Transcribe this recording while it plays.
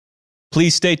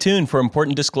Please stay tuned for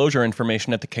important disclosure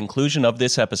information at the conclusion of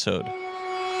this episode.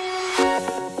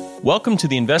 Welcome to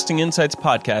the Investing Insights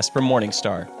podcast from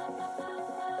Morningstar.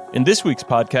 In this week's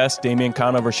podcast, Damian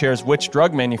Conover shares which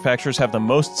drug manufacturers have the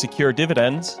most secure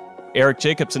dividends. Eric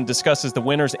Jacobson discusses the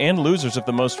winners and losers of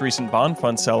the most recent bond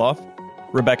fund sell-off.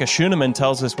 Rebecca Schuneman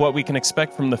tells us what we can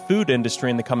expect from the food industry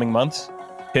in the coming months.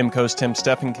 PIMCO's Tim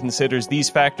Steffen considers these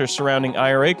factors surrounding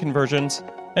IRA conversions.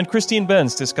 And Christine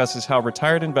Benz discusses how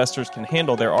retired investors can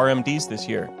handle their RMDs this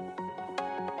year.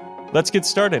 Let's get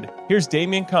started. Here's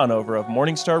Damian Conover of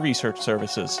Morningstar Research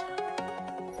Services.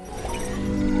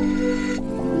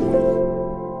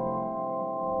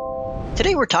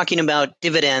 Today we're talking about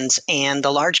dividends and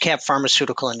the large cap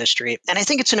pharmaceutical industry. And I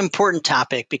think it's an important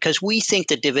topic because we think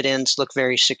the dividends look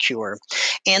very secure.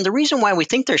 And the reason why we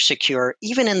think they're secure,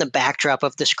 even in the backdrop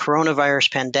of this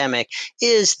coronavirus pandemic,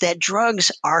 is that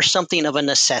drugs are something of a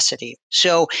necessity.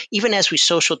 So even as we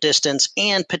social distance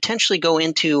and potentially go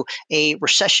into a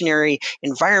recessionary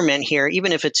environment here,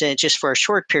 even if it's just for a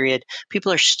short period,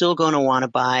 people are still going to want to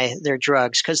buy their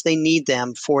drugs because they need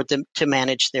them to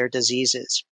manage their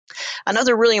diseases.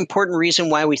 Another really important reason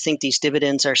why we think these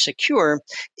dividends are secure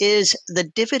is the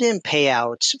dividend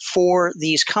payouts for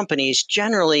these companies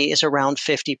generally is around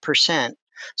 50%.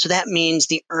 So that means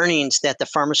the earnings that the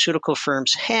pharmaceutical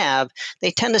firms have,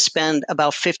 they tend to spend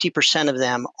about 50% of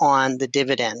them on the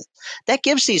dividend. That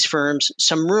gives these firms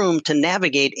some room to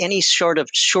navigate any sort of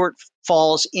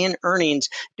shortfalls in earnings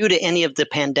due to any of the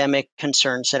pandemic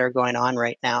concerns that are going on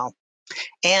right now.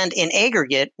 And in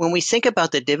aggregate, when we think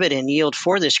about the dividend yield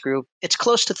for this group, it's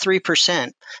close to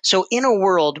 3%. So in a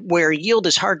world where yield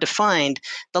is hard to find,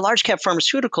 the large cap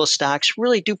pharmaceutical stocks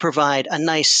really do provide a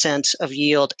nice sense of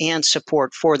yield and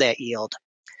support for that yield.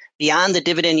 Beyond the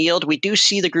dividend yield, we do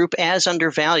see the group as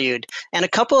undervalued. And a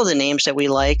couple of the names that we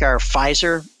like are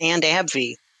Pfizer and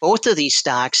AbbVie. Both of these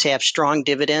stocks have strong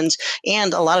dividends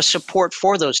and a lot of support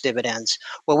for those dividends.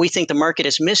 What we think the market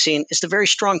is missing is the very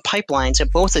strong pipelines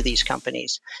at both of these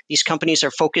companies. These companies are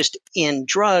focused in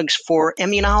drugs for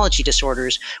immunology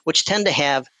disorders, which tend to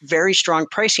have very strong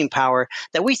pricing power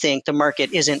that we think the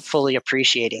market isn't fully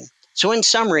appreciating. So in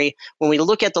summary, when we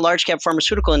look at the large cap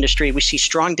pharmaceutical industry, we see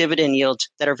strong dividend yields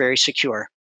that are very secure.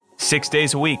 6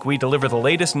 days a week, we deliver the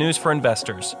latest news for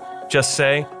investors. Just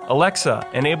say, Alexa,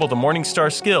 enable the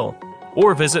Morningstar skill,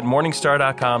 or visit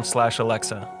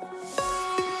morningstar.com/Alexa.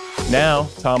 Now,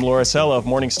 Tom Lauricella of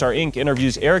Morningstar Inc.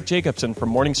 interviews Eric Jacobson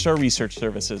from Morningstar Research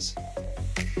Services.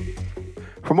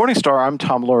 For Morningstar, I'm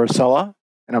Tom Lauricella,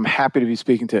 and I'm happy to be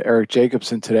speaking to Eric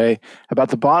Jacobson today about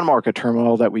the bond market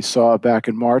turmoil that we saw back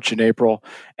in March and April,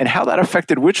 and how that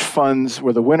affected which funds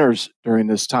were the winners during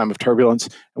this time of turbulence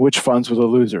and which funds were the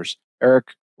losers.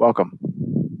 Eric, welcome.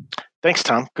 Thanks,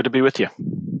 Tom. Good to be with you.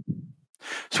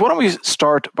 So why don't we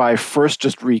start by first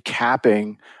just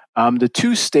recapping the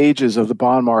two stages of the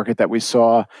bond market that we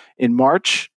saw in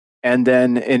March and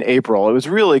then in April. It was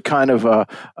really kind of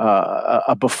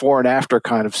a before and after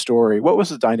kind of story. What was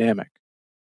the dynamic?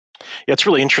 Yeah, it's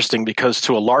really interesting because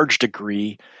to a large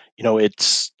degree,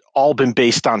 it's all been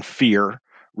based on fear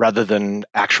rather than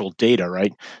actual data,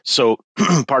 right? So,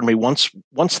 pardon me, once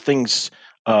things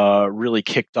really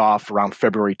kicked off around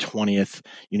February 20th,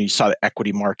 you saw the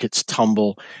equity markets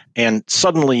tumble, and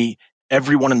suddenly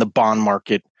everyone in the bond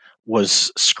market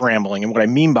was scrambling. And what I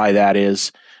mean by that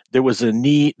is there was a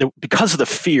need, because of the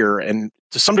fear and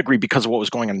to some degree because of what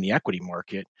was going on in the equity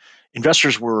market,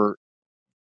 investors were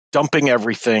dumping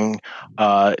everything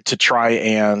to try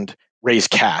and raise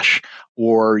cash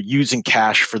or using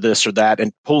cash for this or that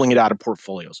and pulling it out of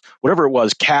portfolios. Whatever it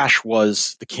was, cash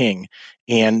was the king.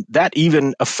 And that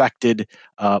even affected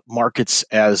markets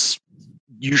as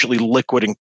usually liquid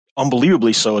and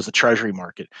unbelievably so as the treasury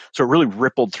market. So it really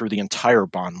rippled through the entire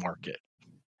bond market.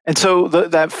 And so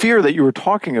that fear that you were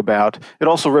talking about, it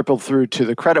also rippled through to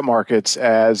the credit markets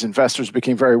as investors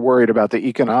became very worried about the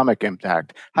economic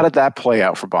impact. How did that play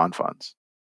out for bond funds?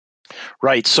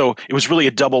 Right. So it was really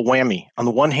a double whammy. On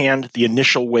the one hand, the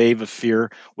initial wave of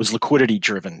fear was liquidity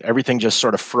driven. Everything just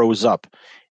sort of froze up.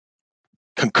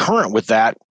 Concurrent with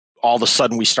that, all of a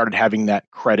sudden we started having that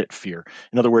credit fear.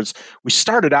 In other words, we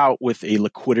started out with a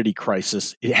liquidity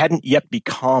crisis. It hadn't yet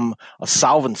become a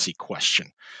solvency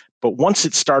question. But once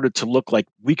it started to look like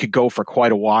we could go for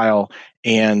quite a while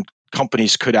and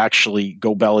companies could actually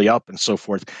go belly up and so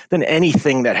forth, then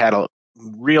anything that had a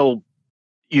real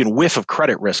whiff of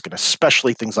credit risk, and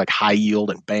especially things like high yield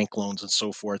and bank loans and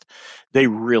so forth, they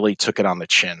really took it on the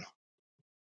chin.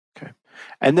 Okay.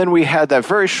 And then we had that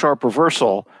very sharp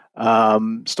reversal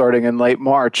starting in late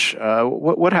March.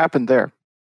 What happened there?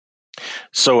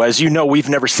 So, as you know, we've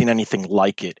never seen anything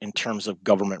like it in terms of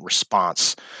government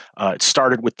response. It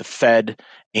started with the Fed,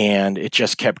 and it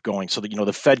just kept going. So,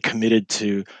 the Fed committed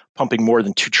to pumping more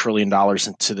than $2 trillion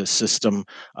into the system.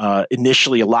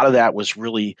 Initially, a lot of that was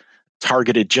really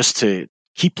targeted just to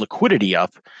keep liquidity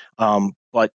up.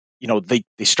 But they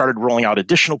started rolling out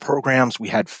additional programs. We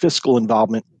had fiscal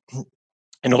involvement.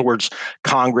 In other words,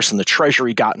 Congress and the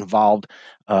Treasury got involved,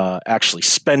 actually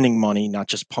spending money, not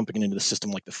just pumping it into the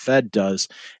system like the Fed does.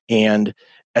 And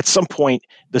at some point,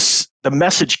 the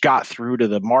message got through to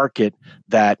the market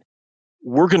that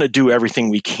we're going to do everything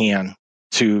we can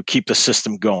to keep the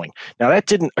system going. Now, that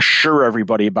didn't assure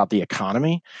everybody about the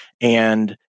economy.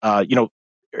 And,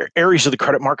 areas of the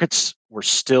credit markets were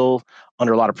still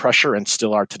under a lot of pressure and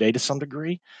still are today to some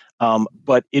degree.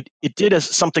 But it did as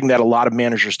something that a lot of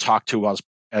managers talk to us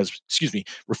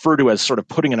refer to as sort of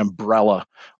putting an umbrella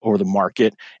over the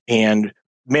market. And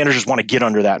managers want to get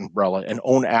under that umbrella and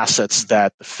own assets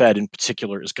that the Fed in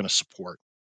particular is going to support.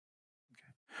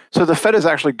 So the Fed is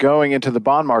actually going into the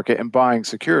bond market and buying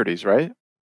securities, right?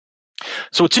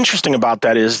 So what's interesting about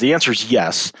that is the answer is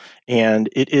yes. And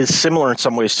it is similar in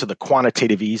some ways to the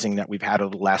quantitative easing that we've had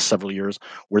over the last several years,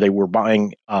 where they were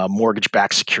buying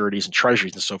mortgage-backed securities and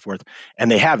treasuries and so forth. And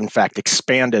they have, in fact,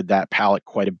 expanded that palette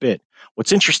quite a bit.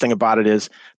 What's interesting about it is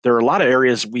there are a lot of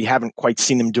areas we haven't quite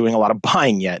seen them doing a lot of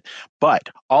buying yet, but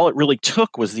all it really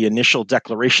took was the initial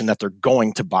declaration that they're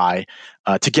going to buy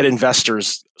to get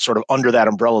investors sort of under that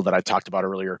umbrella that I talked about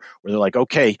earlier, where they're like,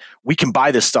 okay, we can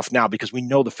buy this stuff now because we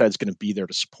know the Fed's going to be there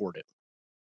to support it.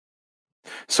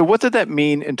 So what did that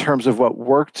mean in terms of what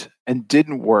worked and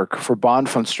didn't work for bond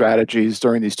fund strategies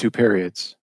during these two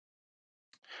periods?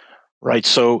 Right.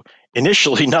 So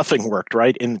initially, nothing worked,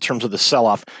 right, in terms of the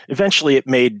sell-off. Eventually, it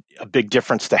made a big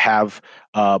difference to have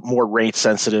more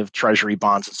rate-sensitive treasury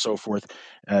bonds and so forth.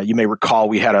 You may recall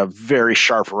we had a very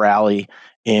sharp rally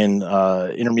in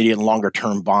intermediate and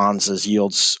longer-term bonds as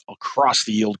yields across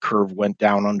the yield curve went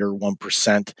down under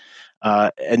 1%.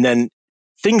 And then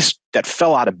things that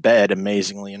fell out of bed,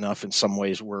 amazingly enough, in some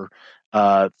ways, were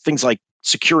things like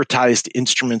securitized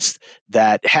instruments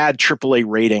that had AAA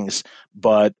ratings,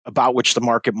 but about which the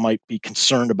market might be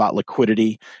concerned about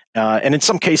liquidity. And in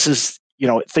some cases,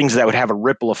 things that would have a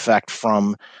ripple effect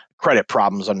from credit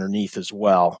problems underneath as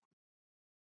well.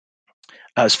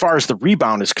 As far as the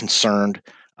rebound is concerned,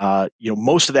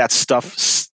 most of that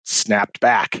stuff snapped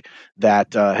back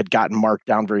that had gotten marked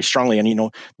down very strongly.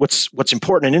 And what's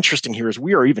important and interesting here is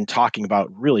we are even talking about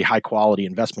really high quality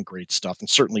investment grade stuff, and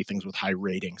certainly things with high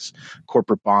ratings,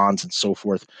 corporate bonds and so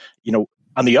forth.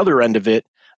 On the other end of it,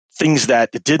 things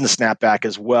that didn't snap back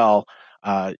as well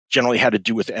generally had to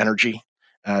do with energy.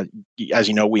 As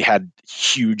you know, we had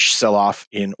huge sell-off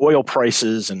in oil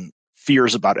prices and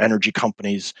fears about energy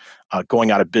companies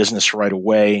going out of business right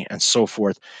away and so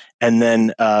forth. And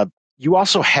then you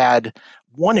also had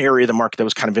one area of the market that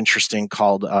was kind of interesting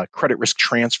called credit risk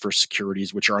transfer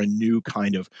securities, which are a new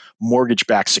kind of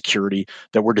mortgage-backed security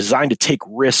that were designed to take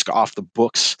risk off the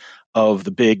books of the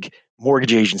big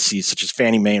mortgage agencies such as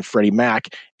Fannie Mae and Freddie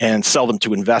Mac and sell them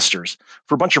to investors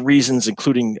for a bunch of reasons,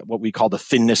 including what we call the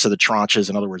thinness of the tranches.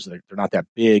 In other words, they're not that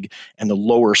big, and the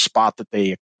lower spot that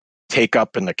they take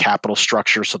up in the capital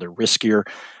structure, so they're riskier.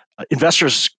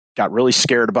 Investors got really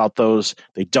scared about those.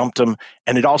 They dumped them.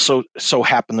 And it also so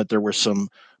happened that there were some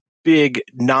big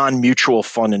non-mutual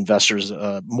fund investors,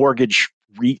 mortgage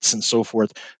REITs and so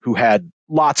forth, who had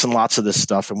lots and lots of this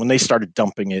stuff. And when they started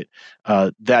dumping it,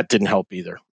 that didn't help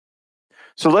either.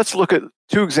 So let's look at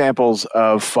two examples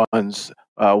of funds,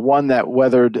 one that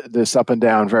weathered this up and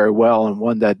down very well and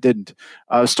one that didn't.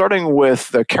 Starting with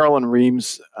the Caroline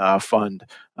Reams fund.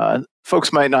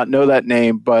 Folks might not know that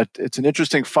name, but it's an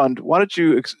interesting fund. Why don't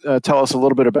you tell us a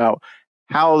little bit about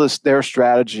how their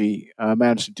strategy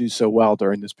managed to do so well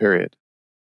during this period?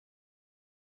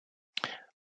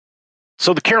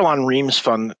 So the Caroline Reams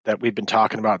fund that we've been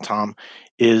talking about, Tom,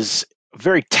 is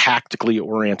very tactically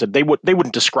oriented. They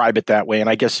wouldn't describe it that way, and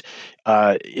I guess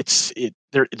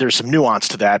there's some nuance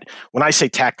to that. When I say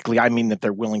tactically, I mean that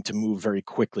they're willing to move very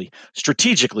quickly,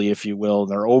 strategically, if you will.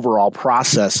 Their overall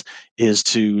process is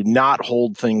to not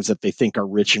hold things that they think are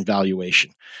rich in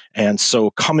valuation. And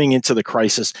so, coming into the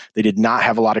crisis, they did not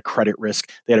have a lot of credit risk.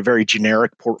 They had a very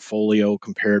generic portfolio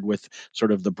compared with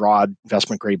sort of the broad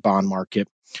investment grade bond market,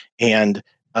 and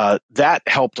that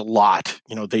helped a lot.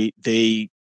 They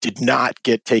did not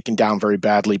get taken down very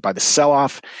badly by the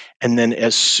sell-off. And then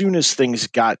as soon as things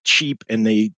got cheap and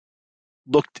they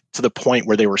looked to the point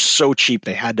where they were so cheap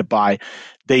they had to buy,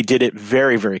 they did it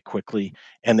very, very quickly,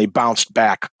 and they bounced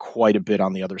back quite a bit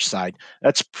on the other side.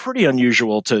 That's pretty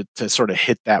unusual to sort of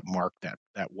hit that mark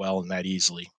well and that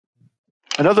easily.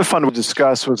 Another fund we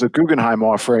discussed was a Guggenheim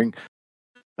offering.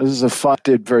 This is a fund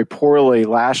that did very poorly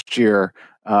last year,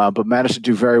 but managed to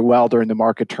do very well during the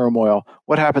market turmoil.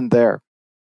 What happened there?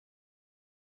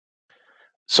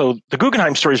 So the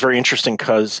Guggenheim story is very interesting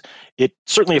because it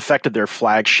certainly affected their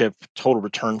flagship total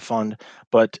return fund,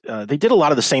 but they did a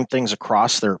lot of the same things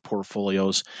across their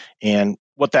portfolios. And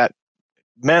what that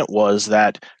meant was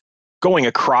that going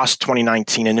across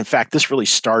 2019, and in fact, this really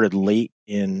started late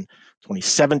in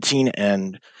 2017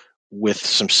 and with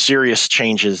some serious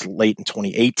changes late in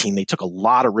 2018, they took a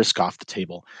lot of risk off the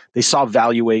table. They saw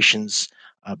valuations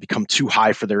become too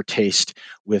high for their taste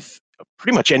with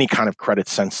pretty much any kind of credit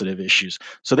sensitive issues.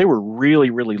 So they were really,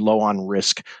 really low on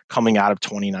risk coming out of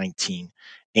 2019.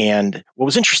 And what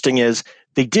was interesting is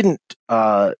they didn't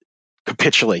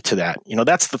capitulate to that.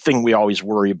 That's the thing we always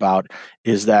worry about,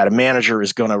 is that a manager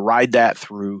is going to ride that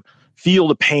through, feel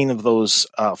the pain of those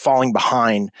falling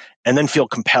behind, and then feel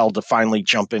compelled to finally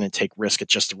jump in and take risk at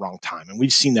just the wrong time. And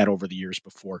we've seen that over the years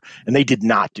before, and they did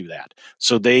not do that.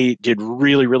 So they did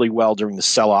really, really well during the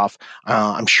sell-off.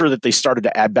 I'm sure that they started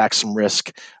to add back some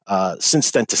risk since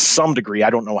then to some degree.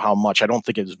 I don't know how much. I don't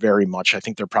think it was very much. I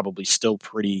think they're probably still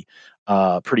pretty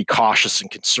cautious and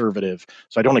conservative.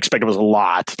 So I don't expect it was a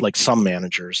lot like some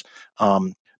managers.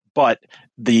 But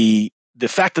the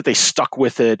fact that they stuck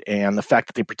with it and the fact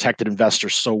that they protected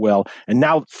investors so well, and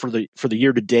now for the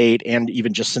year to date and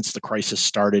even just since the crisis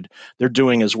started, they're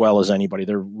doing as well as anybody.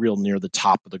 They're real near the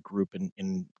top of the group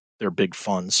in their big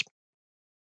funds.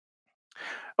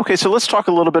 Okay, so let's talk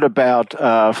a little bit about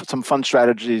some fund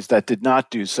strategies that did not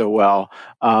do so well.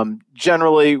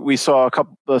 Generally, we saw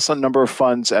some number of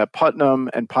funds at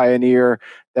Putnam and Pioneer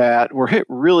that were hit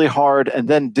really hard and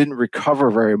then didn't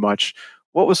recover very much.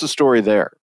 What was the story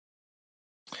there?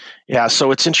 Yeah,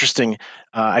 so it's interesting.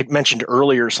 I mentioned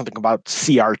earlier something about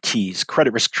CRTs,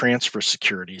 credit risk transfer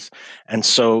securities. And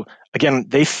so, again,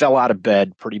 they fell out of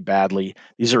bed pretty badly.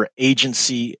 These are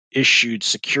agency-issued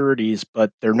securities,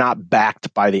 but they're not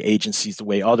backed by the agencies the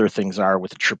way other things are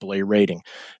with a AAA rating.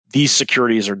 These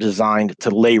securities are designed to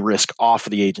lay risk off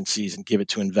of the agencies and give it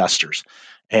to investors.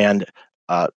 And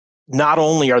not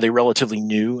only are they relatively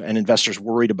new and investors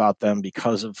worried about them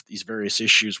because of these various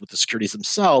issues with the securities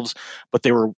themselves, but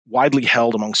they were widely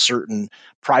held among certain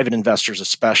private investors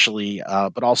especially,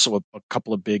 but also a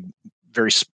couple of very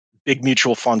big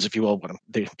mutual funds, if you will.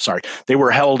 They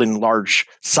were held in large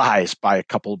size by a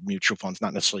couple of mutual funds,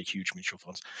 not necessarily huge mutual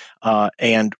funds.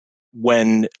 And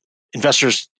when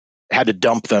investors had to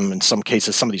dump them, in some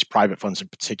cases, some of these private funds in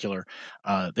particular,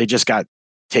 they just got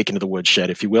taken to the woodshed,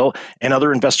 if you will, and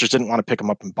other investors didn't want to pick them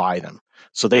up and buy them.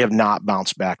 So they have not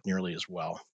bounced back nearly as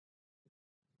well.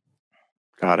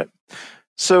 Got it.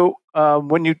 So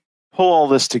when you pull all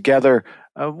this together,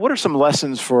 what are some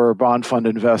lessons for bond fund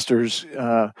investors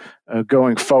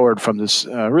going forward from this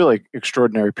really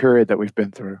extraordinary period that we've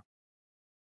been through?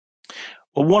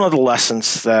 Well, one of the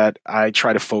lessons that I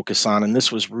try to focus on, and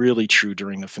this was really true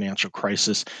during the financial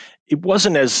crisis, it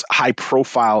wasn't as high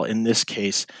profile in this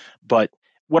case, but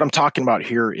what I'm talking about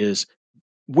here is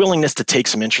willingness to take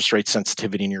some interest rate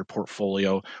sensitivity in your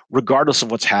portfolio, regardless of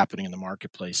what's happening in the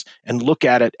marketplace, and look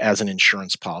at it as an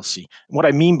insurance policy. And what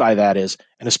I mean by that is,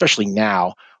 and especially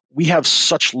now, we have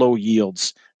such low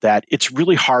yields that it's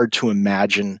really hard to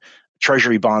imagine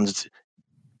treasury bonds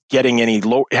having any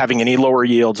lower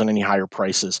yields and any higher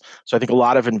prices. So I think a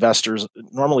lot of investors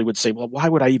normally would say, well, why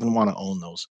would I even want to own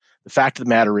those? The fact of the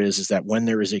matter is that when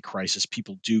there is a crisis,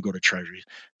 people do go to treasuries.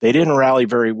 They didn't rally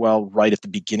very well right at the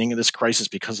beginning of this crisis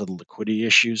because of the liquidity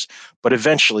issues, but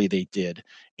eventually they did.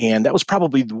 And that was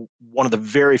probably one of the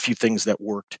very few things that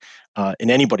worked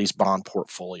in anybody's bond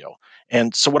portfolio.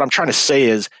 And so what I'm trying to say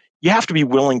is you have to be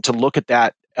willing to look at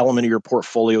that element of your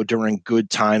portfolio during good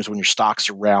times when your stocks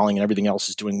are rallying and everything else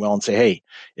is doing well and say, hey,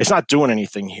 it's not doing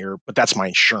anything here, but that's my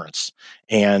insurance.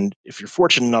 And if you're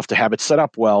fortunate enough to have it set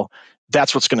up well,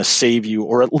 that's what's going to save you,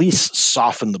 or at least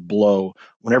soften the blow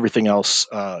when everything else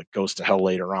goes to hell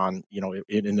later on,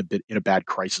 in a bad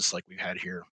crisis like we've had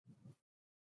here.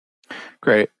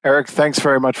 Great. Eric, thanks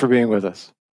very much for being with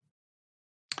us.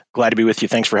 Glad to be with you.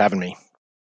 Thanks for having me.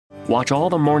 Watch all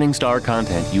the Morningstar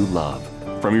content you love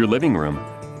from your living room.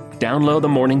 Download the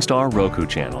Morningstar Roku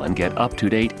channel and get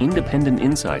up-to-date independent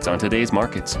insights on today's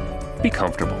markets. Be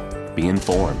comfortable. Be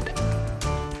informed.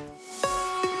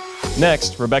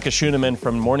 Next, Rebecca Schuneman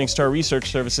from Morningstar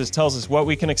Research Services tells us what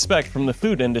we can expect from the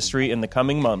food industry in the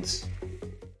coming months.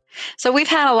 So we've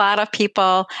had a lot of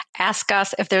people ask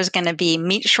us if there's going to be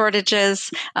meat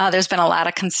shortages. There's been a lot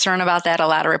of concern about that, a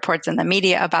lot of reports in the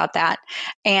media about that.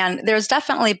 And there's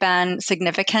definitely been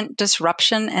significant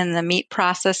disruption in the meat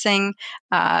processing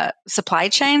supply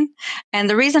chain. And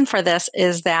the reason for this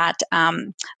is that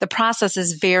the process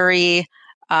is very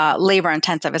labor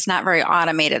intensive. It's not very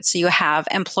automated. So you have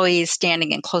employees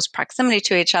standing in close proximity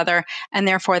to each other, and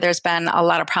therefore there's been a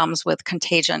lot of problems with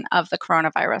contagion of the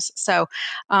coronavirus. So,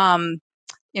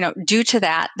 due to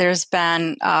that, there's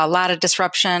been a lot of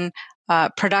disruption.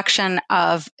 Production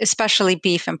of especially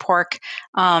beef and pork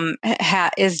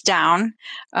is down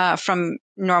from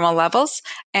normal levels.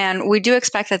 And we do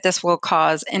expect that this will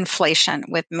cause inflation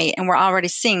with meat. And we're already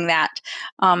seeing that,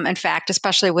 in fact,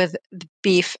 especially with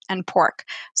beef and pork.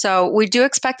 So we do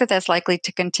expect that that's likely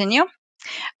to continue.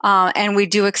 And we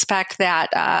do expect that,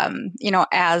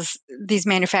 as these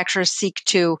manufacturers seek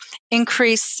to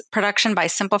increase production by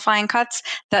simplifying cuts,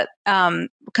 that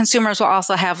consumers will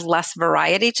also have less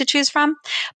variety to choose from.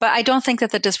 But I don't think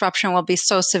that the disruption will be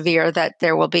so severe that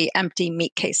there will be empty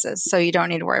meat cases. So you don't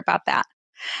need to worry about that.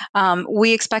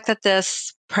 We expect that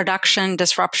this production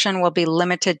disruption will be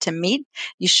limited to meat.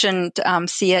 You shouldn't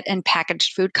see it in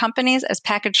packaged food companies, as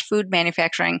packaged food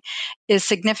manufacturing is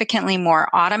significantly more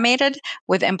automated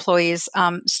with employees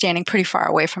standing pretty far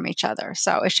away from each other.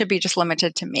 So it should be just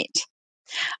limited to meat.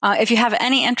 If you have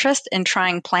any interest in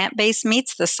trying plant-based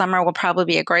meats, this summer will probably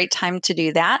be a great time to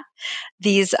do that.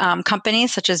 These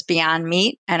companies such as Beyond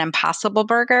Meat and Impossible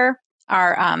Burger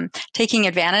are taking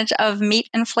advantage of meat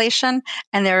inflation,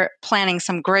 and they're planning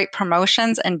some great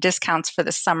promotions and discounts for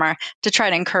the summer to try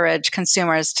to encourage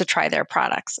consumers to try their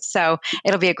products. So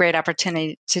it'll be a great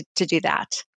opportunity to do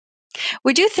that.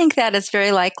 We do think that it's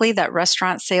very likely that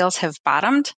restaurant sales have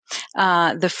bottomed.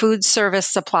 The food service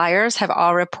suppliers have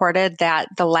all reported that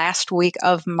the last week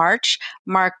of March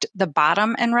marked the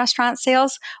bottom in restaurant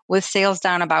sales, with sales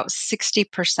down about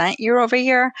 60% year over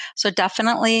year. So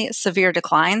definitely severe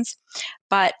declines.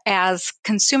 But as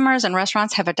consumers and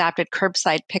restaurants have adopted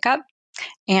curbside pickup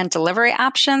and delivery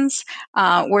options,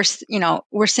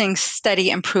 we're seeing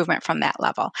steady improvement from that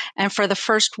level. And for the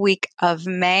first week of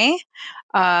May,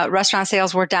 restaurant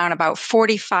sales were down about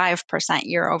 45%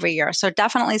 year over year. So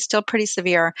definitely still pretty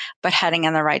severe, but heading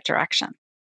in the right direction.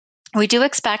 We do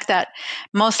expect that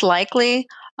most likely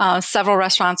several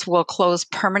restaurants will close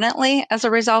permanently as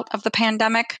a result of the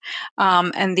pandemic.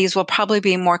 And these will probably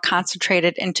be more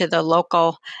concentrated into the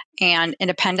local and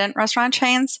independent restaurant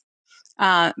chains.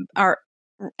 Or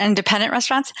independent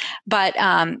restaurants, but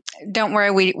don't worry,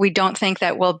 we don't think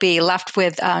that we'll be left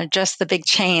with just the big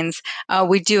chains.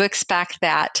 We do expect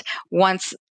that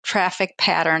once traffic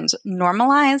patterns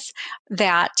normalize,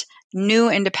 that new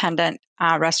independent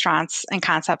restaurants and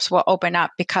concepts will open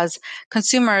up, because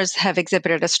consumers have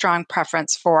exhibited a strong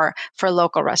preference for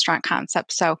local restaurant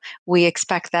concepts. So we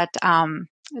expect that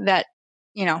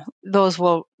those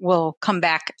will come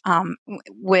back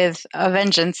with a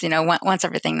vengeance, once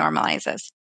everything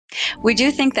normalizes. We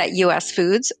do think that U.S.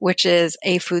 Foods, which is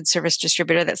a food service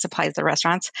distributor that supplies the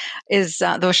restaurants,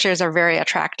 those shares are very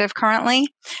attractive currently.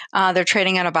 They're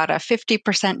trading at about a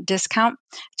 50% discount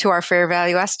to our fair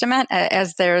value estimate,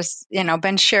 as there's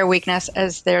been share weakness,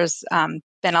 as there's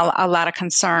been a lot of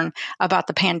concern about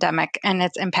the pandemic and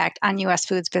its impact on U.S.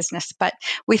 Foods business. But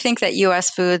we think that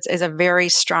U.S. Foods is a very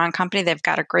strong company. They've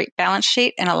got a great balance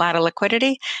sheet and a lot of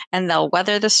liquidity, and they'll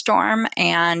weather the storm,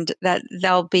 and that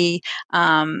they'll be,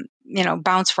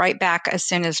 bounce right back as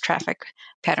soon as traffic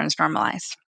patterns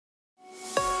normalize.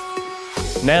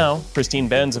 Now, Christine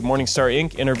Benz of Morningstar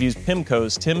Inc. interviews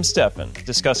PIMCO's Tim Steffen,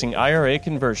 discussing IRA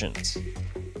conversions.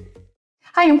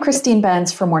 Hi, I'm Christine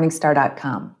Benz for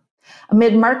Morningstar.com.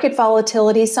 Amid market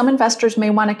volatility, some investors may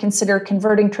want to consider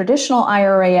converting traditional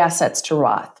IRA assets to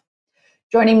Roth.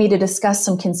 Joining me to discuss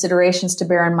some considerations to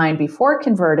bear in mind before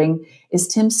converting is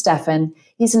Tim Steffen.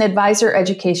 He's an advisor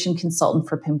education consultant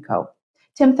for PIMCO.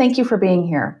 Tim, thank you for being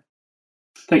here.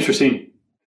 Thanks, Christine.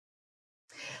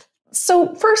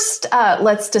 So first,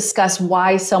 let's discuss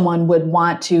why someone would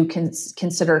want to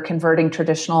consider converting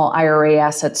traditional IRA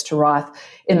assets to Roth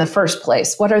in the first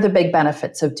place. What are the big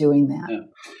benefits of doing that? Yeah.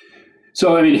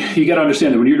 So, you got to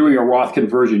understand that when you're doing a Roth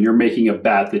conversion, you're making a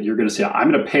bet that you're going to say, I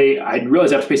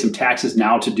realize I have to pay some taxes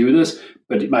now to do this,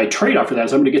 but my trade-off for that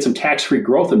is I'm going to get some tax-free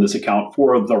growth in this account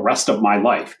for the rest of my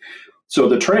life. So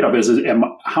the trade-off is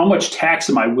how much tax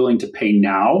am I willing to pay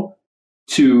now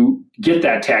to get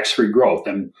that tax-free growth?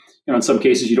 And in some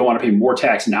cases, you don't want to pay more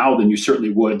tax now than you certainly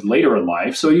would later in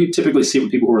life. So you typically see it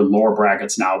with people who are in lower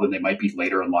brackets now than they might be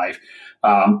later in life.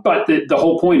 But the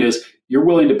whole point is you're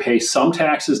willing to pay some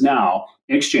taxes now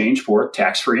in exchange for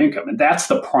tax-free income. And that's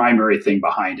the primary thing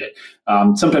behind it.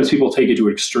 Sometimes people take it to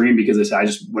an extreme because they say,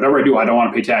 whatever I do, I don't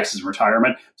want to pay taxes in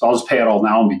retirement, so I'll just pay it all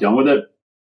now and be done with it.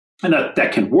 And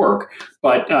that can work,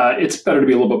 but it's better to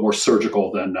be a little bit more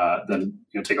surgical than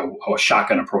take a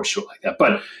shotgun approach to it like that.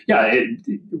 But yeah,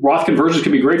 Roth conversions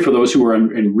can be great for those who are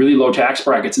in really low tax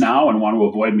brackets now and want to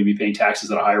avoid maybe paying taxes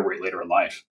at a higher rate later in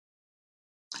life.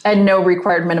 And no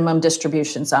required minimum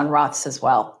distributions on Roths as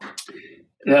well.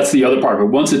 That's the other part of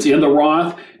it. Once it's in the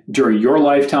Roth, during your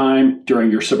lifetime,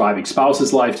 during your surviving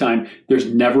spouse's lifetime, there's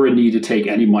never a need to take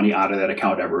any money out of that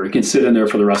account ever. It can sit in there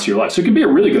for the rest of your life. So it can be a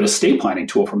really good estate planning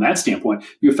tool from that standpoint.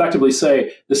 You effectively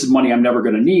say, this is money I'm never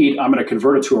going to need. I'm going to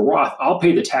convert it to a Roth. I'll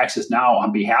pay the taxes now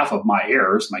on behalf of my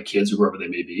heirs, my kids, whoever they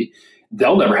may be.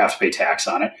 They'll never have to pay tax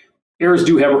on it. Heirs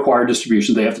do have required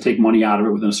distributions. They have to take money out of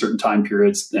it within a certain time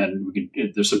periods. And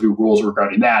there's some new rules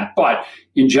regarding that. But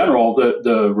in general,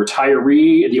 the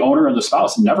retiree, the owner, and the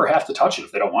spouse never have to touch it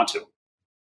if they don't want to.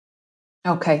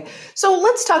 Okay. So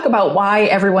let's talk about why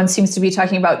everyone seems to be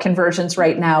talking about conversions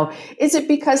right now. Is it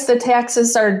because the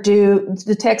taxes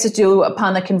due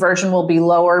upon the conversion will be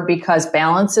lower because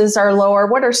balances are lower?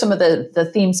 What are some of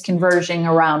the themes converging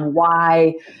around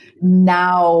why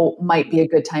now might be a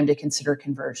good time to consider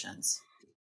conversions?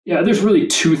 Yeah, there's really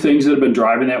two things that have been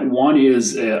driving that. One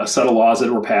is a set of laws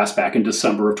that were passed back in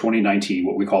December of 2019,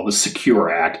 what we call the Secure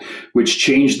Act, which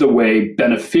changed the way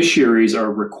beneficiaries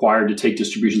are required to take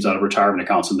distributions out of retirement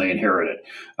accounts when they inherit it.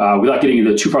 Without getting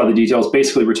into too far the details,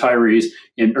 basically beneficiaries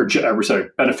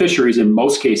in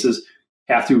most cases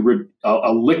have to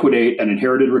liquidate an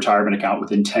inherited retirement account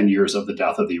within 10 years of the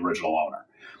death of the original owner.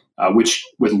 Which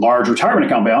with large retirement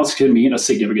account balance can mean a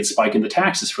significant spike in the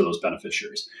taxes for those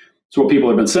beneficiaries. So what people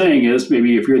have been saying is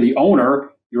maybe if you're the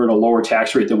owner, you're at a lower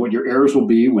tax rate than what your heirs will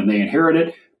be when they inherit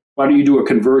it. Why don't you do a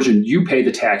conversion? You pay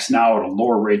the tax now at a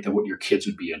lower rate than what your kids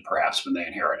would be in perhaps when they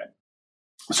inherit it.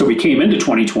 So we came into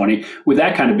 2020 with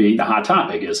that kind of being the hot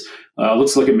topic is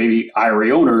let's look at maybe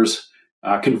IRA owners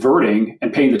converting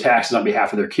and paying the taxes on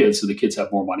behalf of their kids, so the kids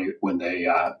have more money when they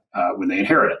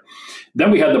inherit it. Then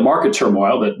we had the market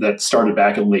turmoil that started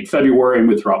back in late February and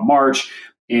went throughout March,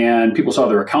 and people saw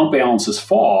their account balances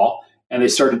fall, and they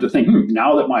started to think,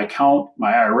 now that my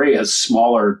IRA has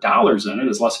smaller dollars in it,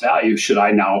 has less value, should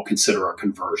I now consider a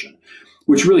conversion?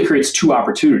 Which really creates two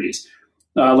opportunities.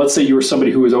 Let's say you were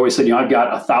somebody who has always said, I've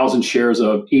got 1,000 shares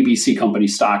of ABC company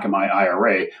stock in my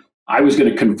IRA. I was going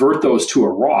to convert those to a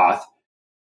Roth.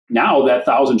 Now that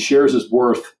 1,000 shares is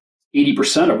worth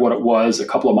 80% of what it was a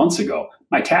couple of months ago.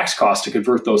 My tax cost to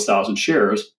convert those 1,000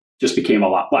 shares just became a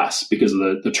lot less because of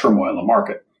the turmoil in the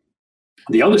market.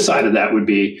 The other side of that would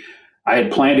be I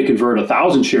had planned to convert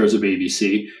 1,000 shares of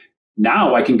ABC.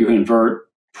 Now I can convert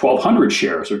 1,200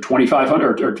 shares or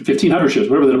 2,500 or 1,500 shares,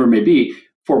 whatever the number may be,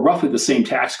 for roughly the same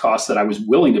tax cost that I was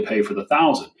willing to pay for the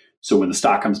 1,000. So when the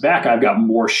stock comes back, I've got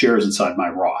more shares inside my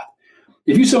Roth.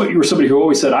 If you were somebody who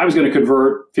always said, I was going to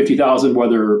convert 50,000,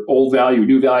 whether old value,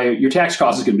 new value, your tax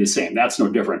cost is going to be the same. That's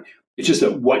no different. It's just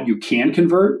that what you can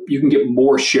convert, you can get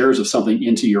more shares of something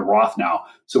into your Roth now.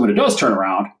 So when it does turn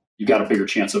around, you've got a bigger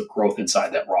chance of growth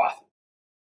inside that Roth.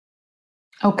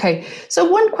 Okay. So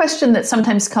one question that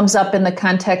sometimes comes up in the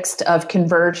context of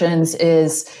conversions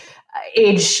is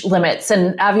age limits.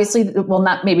 And obviously, well,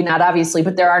 maybe not obviously,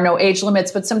 but there are no age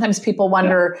limits. But sometimes people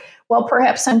wonder, well,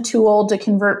 perhaps I'm too old to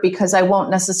convert because I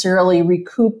won't necessarily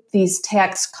recoup these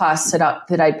tax costs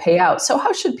that I pay out. So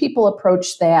how should people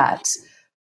approach that?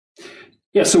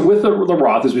 Yeah, so with the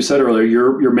Roth, as we said earlier,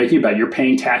 you're making a bet. You're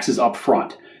paying taxes up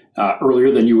front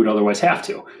earlier than you would otherwise have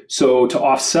to. So to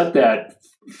offset that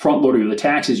front loading of the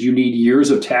taxes, you need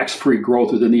years of tax-free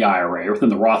growth within the IRA or within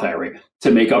the Roth IRA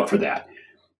to make up for that.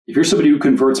 If you're somebody who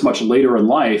converts much later in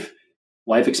life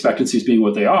expectancies being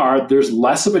what they are, there's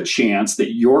less of a chance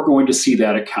that you're going to see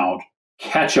that account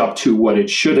catch up to what it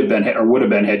should have been or would have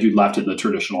been had you left it in the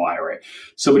traditional IRA.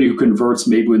 Somebody who converts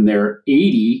maybe when they're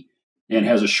 80 and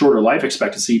has a shorter life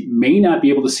expectancy may not be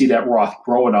able to see that Roth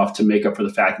grow enough to make up for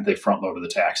the fact that they front loaded the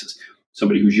taxes.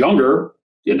 Somebody who's younger,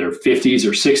 in their 50s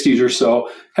or 60s or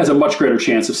so, has a much greater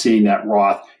chance of seeing that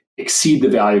Roth exceed the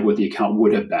value of what the account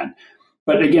would have been.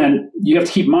 But again, you have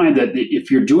to keep in mind that if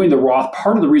you're doing the Roth,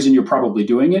 part of the reason you're probably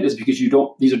doing it is because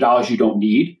these are dollars you don't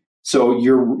need. So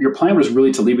your plan was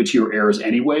really to leave it to your heirs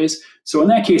anyways. So in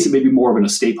that case, it may be more of an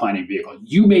estate planning vehicle.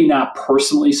 You may not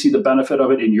personally see the benefit of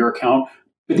it in your account,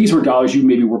 but these were dollars you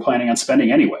maybe were planning on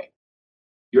spending anyway.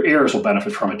 Your heirs will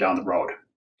benefit from it down the road,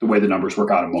 the way the numbers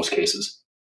work out in most cases.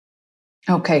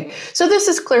 Okay, so this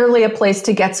is clearly a place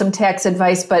to get some tax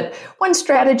advice, but one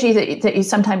strategy that you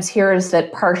sometimes hear is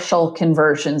that partial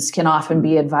conversions can often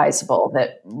be advisable,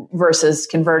 that versus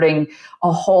converting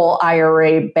a whole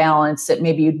IRA balance, that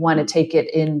maybe you'd want to take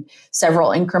it in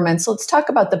several increments. Let's talk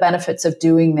about the benefits of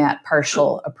doing that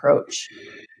partial approach.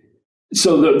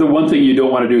 So the one thing you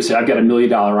don't want to do is say, I've got $1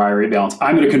 million IRA balance.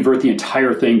 I'm going to convert the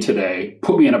entire thing today,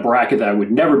 put me in a bracket that I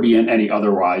would never be in any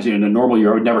otherwise. In a normal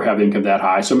year, I would never have income that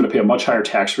high. So I'm going to pay a much higher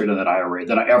tax rate on that IRA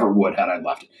than I ever would had I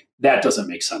left it. That doesn't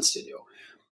make sense to do.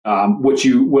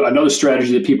 Another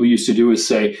strategy that people used to do is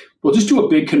say, well, just do a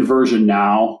big conversion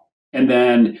now and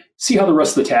then see how the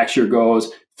rest of the tax year goes,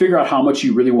 figure out how much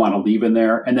you really want to leave in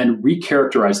there, and then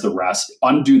recharacterize the rest,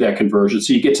 undo that conversion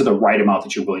so you get to the right amount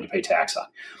that you're willing to pay tax on.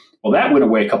 Well, that went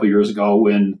away a couple of years ago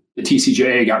when the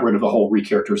TCJA got rid of the whole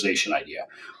recharacterization idea.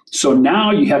 So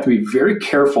now you have to be very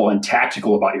careful and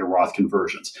tactical about your Roth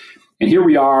conversions. And here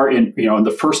we are in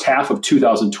the first half of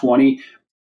 2020.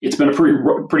 It's been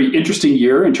a pretty interesting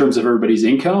year in terms of everybody's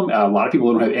income. A lot of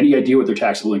people don't have any idea what their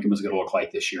taxable income is going to look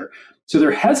like this year. So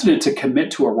they're hesitant to commit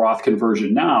to a Roth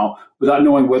conversion now without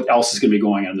knowing what else is going to be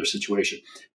going on in their situation.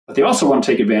 But they also want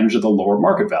to take advantage of the lower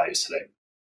market values today.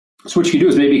 So what you can do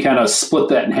is maybe kind of split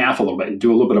that in half a little bit and do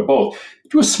a little bit of both.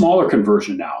 Do a smaller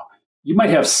conversion now. You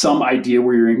might have some idea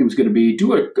where your income is going to be.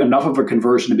 Do enough of a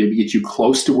conversion to maybe get you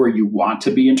close to where you want to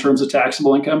be in terms of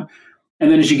taxable income. And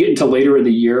then as you get into later in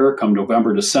the year, come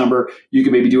November, December, you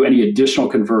can maybe do any additional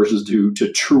conversions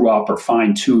to true up or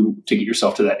fine tune to get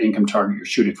yourself to that income target you're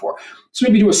shooting for. So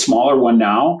maybe do a smaller one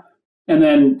now, and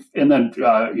then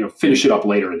finish it up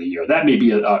later in the year. That may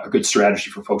be a good strategy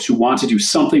for folks who want to do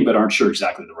something but aren't sure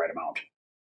exactly the right amount.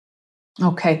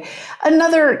 Okay.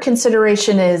 Another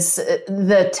consideration is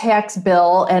the tax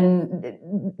bill and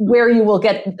where you will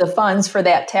get the funds for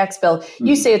that tax bill.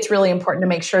 You say it's really important to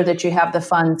make sure that you have the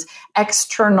funds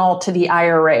external to the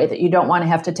IRA, that you don't want to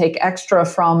have to take extra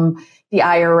from the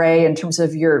IRA in terms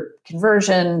of your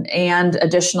conversion and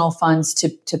additional funds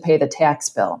to pay the tax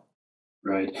bill.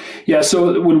 Right. Yeah.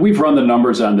 So when we've run the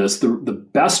numbers on this, the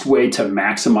best way to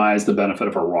maximize the benefit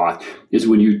of a Roth is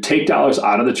when you take dollars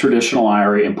out of the traditional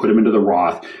IRA and put them into the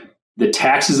Roth, the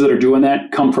taxes that are doing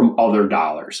that come from other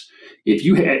dollars. If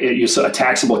you have a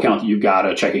taxable account that you've got,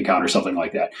 a checking account or something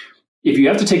like that, if you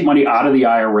have to take money out of the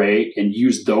IRA and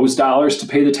use those dollars to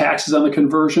pay the taxes on the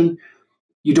conversion,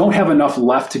 you don't have enough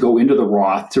left to go into the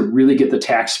Roth to really get the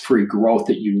tax-free growth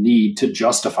that you need to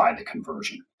justify the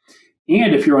conversion.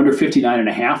 And if you're under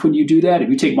 59.5 when you do that, if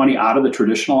you take money out of the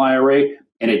traditional IRA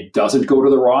and it doesn't go to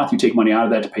the Roth, you take money out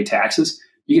of that to pay taxes,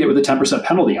 you get it with a 10%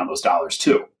 penalty on those dollars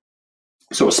too.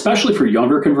 So especially for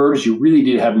younger converters, you really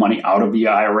need to have money out of the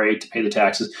IRA to pay the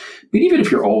taxes. But even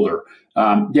if you're older,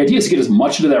 the idea is to get as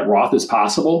much into that Roth as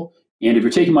possible. And if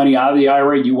you're taking money out of the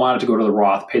IRA, you want it to go to the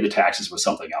Roth, pay the taxes with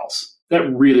something else.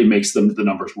 That really makes the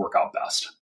numbers work out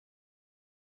best.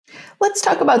 Let's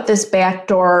talk about this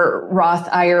backdoor Roth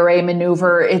IRA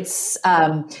maneuver. It's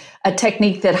a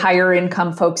technique that higher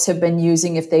income folks have been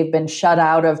using if they've been shut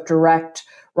out of direct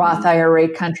Roth IRA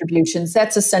contributions.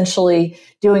 That's essentially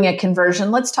doing a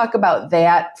conversion. Let's talk about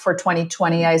that for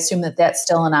 2020. I assume that that's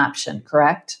still an option,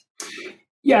 correct?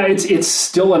 Yeah, it's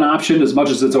still an option as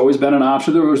much as it's always been an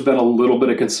option. There has been a little bit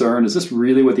of concern. Is this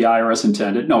really what the IRS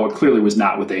intended? No, it clearly was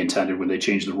not what they intended when they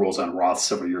changed the rules on Roth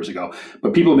several years ago.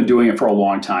 But people have been doing it for a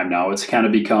long time now. It's kind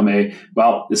of become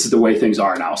this is the way things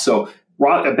are now. So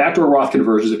backdoor Roth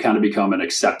conversions have kind of become an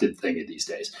accepted thing these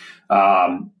days.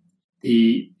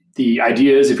 The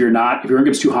idea is if your income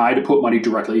is too high to put money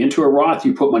directly into a Roth,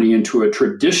 you put money into a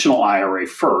traditional IRA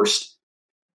first.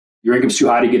 Your income's too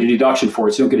high to get a deduction for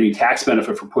it, so you don't get any tax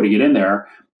benefit for putting it in there,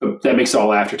 but that makes it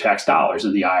all after-tax dollars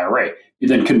in the IRA. You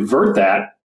then convert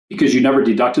that, because you never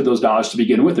deducted those dollars to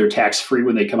begin with, they're tax-free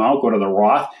when they come out, go to the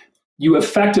Roth. You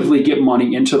effectively get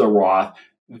money into the Roth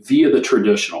via the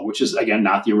traditional, which is, again,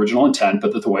 not the original intent,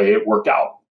 but the way it worked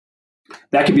out.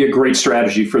 That could be a great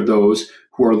strategy for those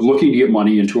who are looking to get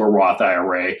money into a Roth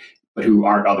IRA, but who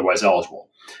aren't otherwise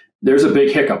eligible. There's a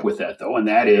big hiccup with that, though, and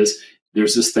that is,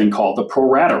 there's this thing called the pro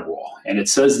rata rule. And it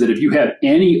says that if you have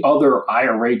any other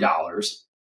IRA dollars,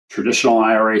 traditional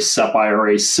IRA, SEP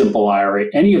IRA, simple IRA,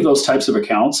 any of those types of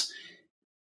accounts,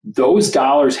 those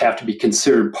dollars have to be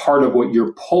considered part of what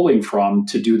you're pulling from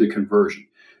to do the conversion.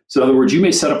 So in other words, you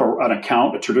may set up an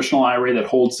account, a traditional IRA that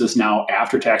holds this now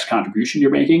after-tax contribution you're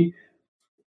making,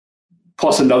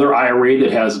 plus another IRA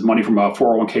that has money from a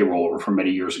 401k rollover from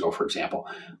many years ago, for example.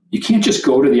 You can't just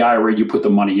go to the IRA you put the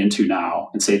money into now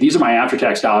and say, these are my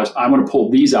after-tax dollars. I'm going to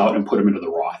pull these out and put them into the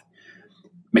Roth.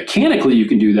 Mechanically, you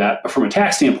can do that, but from a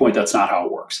tax standpoint, that's not how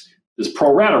it works. This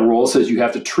pro rata rule says you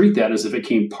have to treat that as if it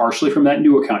came partially from that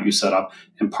new account you set up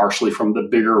and partially from the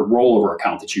bigger rollover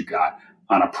account that you got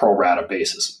on a pro rata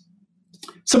basis.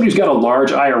 Somebody who's got a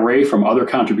large IRA from other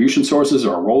contribution sources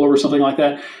or a rollover or something like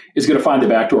that is going to find the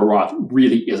backdoor Roth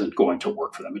really isn't going to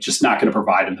work for them. It's just not going to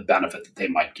provide them the benefit that they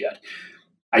might get.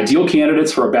 Ideal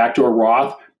candidates for a backdoor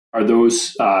Roth are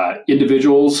those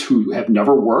individuals who have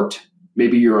never worked.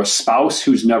 Maybe you're a spouse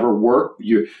who's never worked.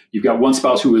 You've got one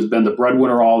spouse who has been the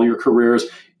breadwinner all your careers.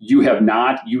 You have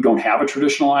not. You don't have a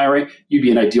traditional IRA. You'd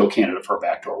be an ideal candidate for a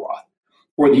backdoor Roth.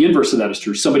 Or the inverse of that is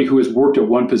true. Somebody who has worked at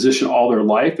one position all their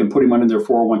life and putting money in their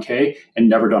 401k and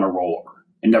never done a rollover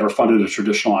and never funded a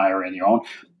traditional IRA on their own.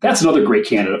 That's another great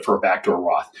candidate for a backdoor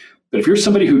Roth. But if you're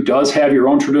somebody who does have your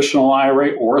own traditional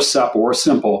IRA or a SEP or a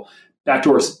simple,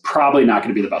 backdoor is probably not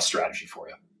going to be the best strategy for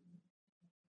you.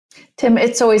 Tim,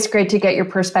 it's always great to get your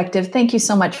perspective. Thank you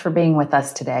so much for being with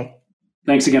us today.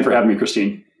 Thanks again for having me,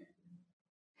 Christine.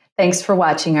 Thanks for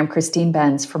watching. I'm Christine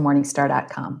Benz for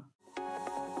Morningstar.com.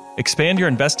 Expand your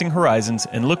investing horizons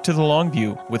and look to the long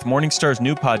view with Morningstar's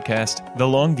new podcast, The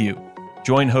Long View.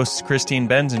 Join hosts Christine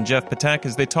Benz and Jeff Patak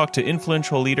as they talk to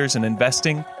influential leaders in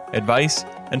investing, advice,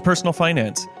 and personal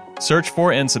finance. Search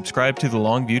for and subscribe to The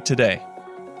Long View today.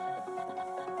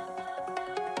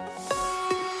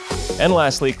 And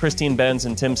lastly, Christine Benz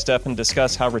and Tim Steffen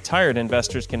discuss how retired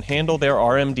investors can handle their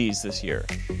RMDs this year.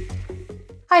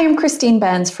 Hi, I'm Christine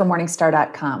Benz for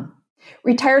Morningstar.com.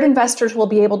 Retired investors will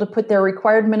be able to put their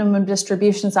required minimum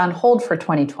distributions on hold for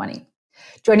 2020.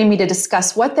 Joining me to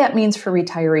discuss what that means for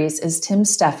retirees is Tim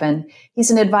Steffen.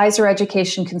 He's an advisor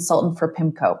education consultant for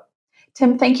PIMCO.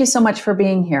 Tim, thank you so much for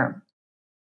being here.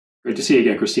 Great to see you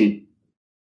again, Christine.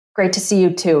 Great to see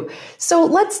you too. So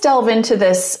let's delve into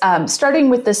this, starting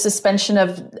with the suspension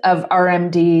of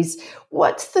RMDs.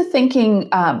 What's the thinking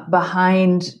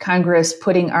behind Congress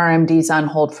putting RMDs on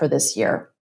hold for this year?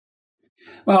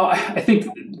 Well, I think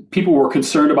people were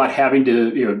concerned about having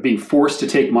to, being forced to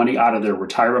take money out of their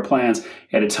retirement plans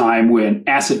at a time when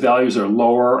asset values are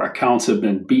lower, accounts have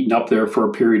been beaten up there for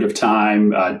a period of time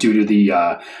due to the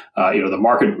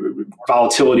market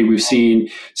volatility we've seen.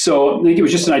 So I think it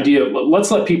was just an idea. Let's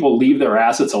let people leave their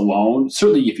assets alone.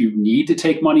 Certainly, if you need to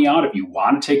take money out, if you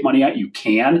want to take money out, you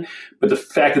can. But the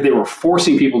fact that they were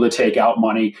forcing people to take out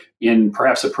money in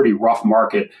perhaps a pretty rough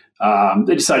market,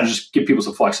 they decided to just give people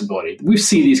some flexibility. We've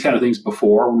seen these kind of things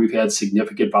before when we've had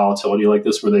significant volatility like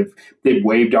this, where they've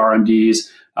waived RMDs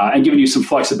and given you some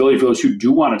flexibility for those who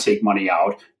do want to take money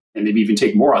out and maybe even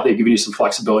take more out. They've given you some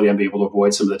flexibility on being able to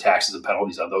avoid some of the taxes and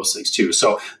penalties on those things too.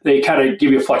 So they kind of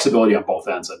give you flexibility on both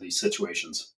ends of these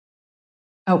situations.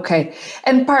 Okay.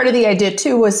 And part of the idea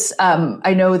too was,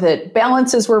 I know that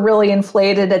balances were really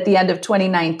inflated at the end of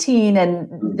 2019, and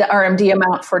the RMD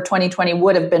amount for 2020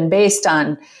 would have been based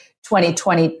on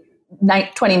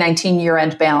 2019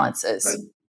 year-end balances.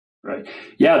 Right.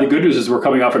 Yeah, the good news is we're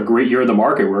coming off a great year in the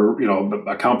market where,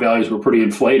 account values were pretty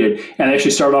inflated and they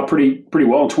actually started off pretty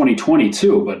well in 2020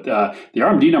 too. But the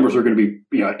RMD numbers are going to be,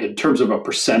 in terms of a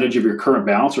percentage of your current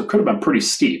balance, or could have been pretty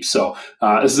steep. So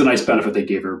this is a nice benefit they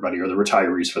gave everybody, or the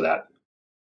retirees, for that.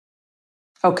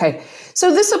 Okay.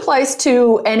 So this applies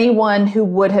to anyone who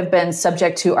would have been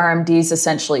subject to RMDs,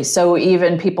 essentially. So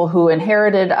even people who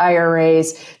inherited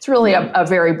IRAs, it's really a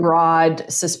very broad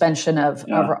suspension of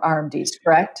RMDs,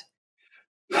 correct?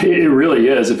 It really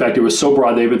is. In fact, it was so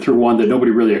broad, they even threw one that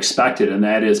nobody really expected, and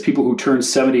that is people who turned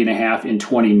 70 and a half in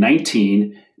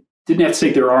 2019 didn't have to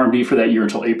take their RMD for that year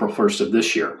until April 1st of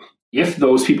this year. If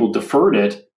those people deferred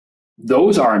it,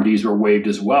 those RMDs were waived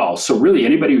as well. So really,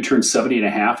 anybody who turned 70 and a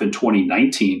half in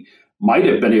 2019 might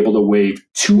have been able to waive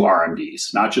 2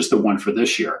 RMDs, not just the one for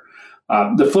this year.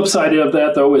 The flip side of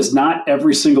that, though, is not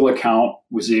every single account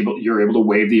you're able to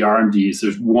waive the RMDs.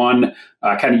 There's one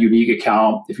kind of unique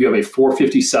account. If you have a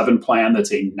 457 plan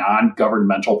that's a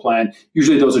non-governmental plan,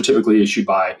 usually those are typically issued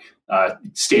by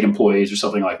state employees or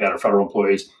something like that, or federal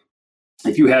employees.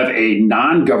 If you have a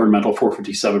non-governmental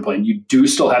 457 plan, you do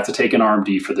still have to take an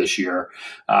RMD for this year.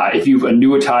 If you've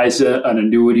annuitized an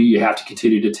annuity, you have to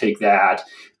continue to take that.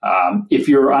 If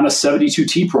you're on a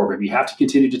 72T program, you have to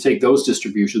continue to take those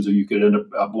distributions, or you could end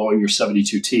up blowing your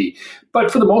 72T.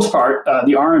 But for the most part,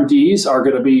 the RMDs are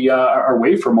going to be are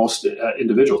waived for most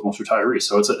individuals, most retirees.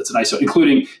 So it's a nice,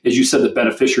 including, as you said, the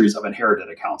beneficiaries of inherited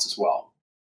accounts as well.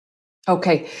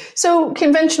 Okay. So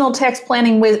conventional tax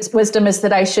planning wisdom is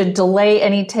that I should delay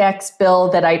any tax bill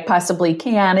that I possibly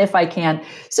can, if I can.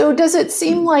 So does it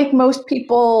seem like most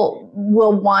people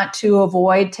will want to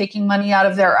avoid taking money out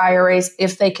of their IRAs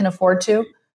if they can afford to?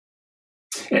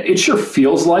 It sure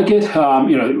feels like it.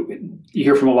 You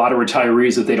hear from a lot of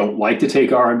retirees that they don't like to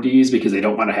take RMDs because they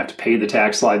don't want to have to pay the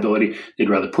tax liability. They'd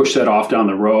rather push that off down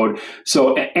the road.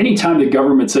 So anytime the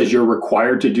government says you're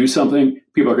required to do something,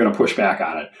 people are going to push back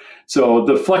on it. So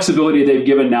the flexibility they've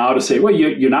given now to say, well,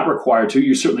 you're not required to.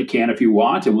 You certainly can if you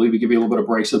want, and we'll even give you a little bit of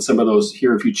breaks on some of those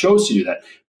here if you chose to do that.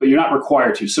 But you're not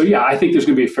required to. So yeah, I think there's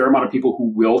going to be a fair amount of people who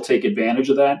will take advantage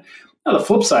of that. Now, the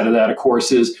flip side of that, of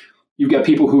course, is you've got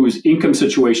people whose income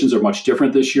situations are much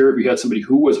different this year. If you had somebody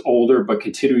who was older but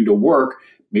continuing to work,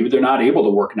 maybe they're not able to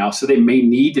work now, so they may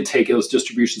need to take those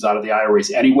distributions out of the IRAs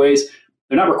anyways.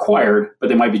 They're not required, but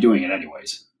they might be doing it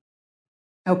anyways.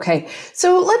 Okay,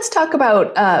 so let's talk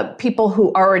about people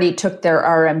who already took their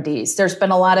RMDs. There's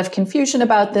been a lot of confusion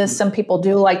about this. Some people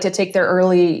do like to take their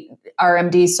early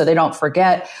RMDs so they don't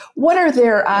forget. What are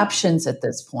their options at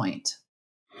this point?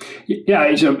 Yeah,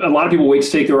 a lot of people wait to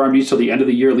take their RMDs till the end of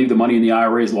the year, leave the money in the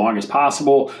IRA as long as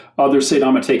possible. Others say, no,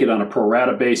 I'm going to take it on a pro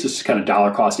rata basis, kind of dollar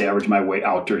cost average my way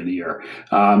out during the year.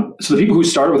 So the people who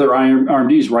started with their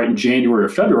RMDs right in January or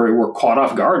February were caught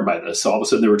off guard by this. So all of a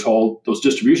sudden they were told those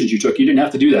distributions you took, you didn't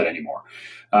have to do that anymore.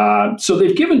 So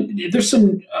there's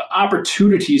some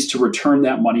opportunities to return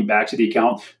that money back to the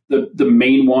account. The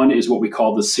main one is what we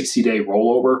call the 60-day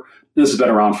rollover. This has been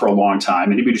around for a long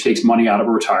time. Anybody who takes money out of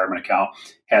a retirement account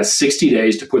has 60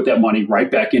 days to put that money right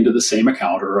back into the same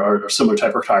account or similar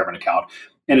type of retirement account,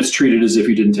 and it's treated as if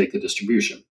you didn't take the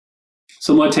distribution.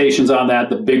 Some limitations on that,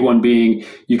 the big one being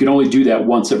you can only do that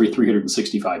once every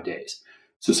 365 days.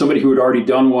 So somebody who had already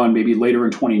done one maybe later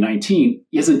in 2019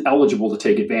 isn't eligible to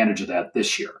take advantage of that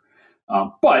this year.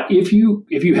 But if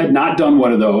you had not done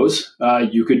one of those,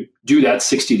 you could do that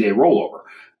 60-day rollover.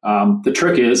 The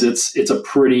trick is it's a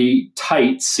pretty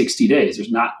tight 60 days.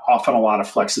 There's not often a lot of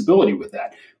flexibility with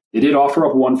that. They did offer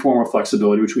up one form of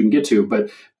flexibility, which we can get to.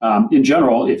 But in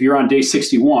general, if you're on day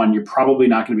 61, you're probably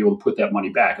not going to be able to put that money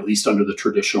back, at least under the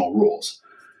traditional rules.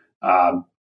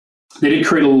 They did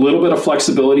create a little bit of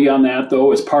flexibility on that,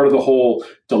 though, as part of the whole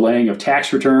delaying of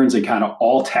tax returns and kind of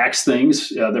all tax things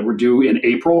that were due in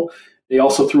April. They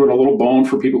also threw in a little bone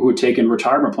for people who had taken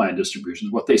retirement plan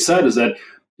distributions. What they said is that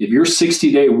if your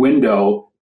 60-day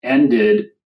window ended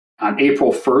on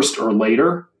April 1st or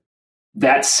later,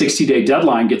 that 60-day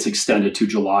deadline gets extended to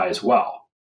July as well.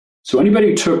 So anybody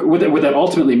who took, what that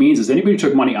ultimately means is anybody who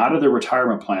took money out of their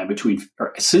retirement plan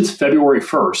since February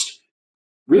 1st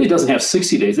really doesn't have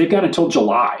 60 days. They've got until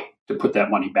July to put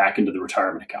that money back into the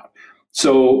retirement account.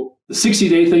 So the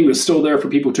 60-day thing was still there for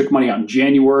people who took money out in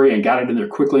January and got it in there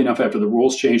quickly enough after the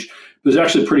rules changed. There's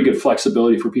actually pretty good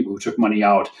flexibility for people who took money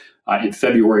out in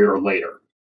February or later.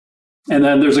 And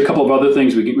then there's a couple of other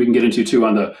things we can get into too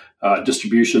on the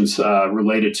distributions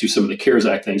related to some of the CARES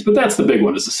Act things. But that's the big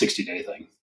one, is the 60-day thing.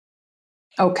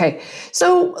 Okay,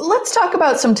 so let's talk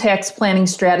about some tax planning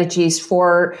strategies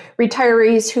for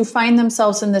retirees who find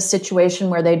themselves in this situation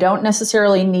where they don't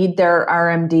necessarily need their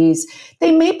RMDs.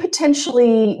 They may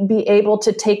potentially be able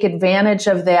to take advantage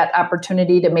of that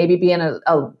opportunity to maybe be in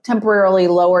a temporarily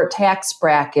lower tax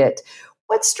bracket.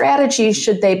 What strategies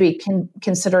should they be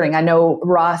considering? I know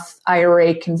Roth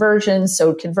IRA conversions,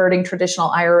 so converting traditional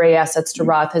IRA assets to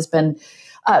Roth has been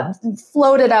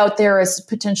floated out there as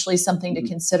potentially something to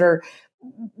consider.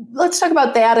 Let's talk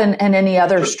about that and any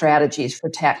other strategies for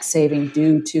tax saving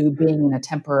due to being in a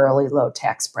temporarily low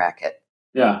tax bracket.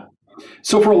 Yeah.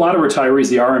 So for a lot of retirees,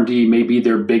 the RMD may be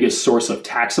their biggest source of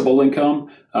taxable income.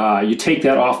 You take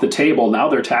that off the table, now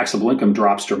their taxable income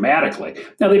drops dramatically.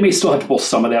 Now, they may still have to pull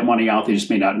some of that money out. They just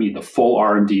may not need the full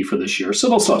RMD for this year. So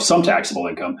they'll still have some taxable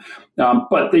income.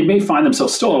 But they may find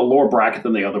themselves still in a lower bracket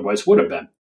than they otherwise would have been.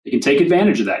 They can take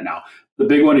advantage of that now. The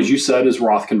big one, as you said, is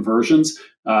Roth conversions.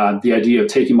 The idea of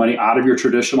taking money out of your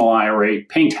traditional IRA,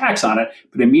 paying tax on it,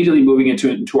 but immediately moving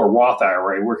into a Roth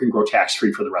IRA where it can grow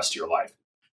tax-free for the rest of your life.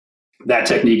 That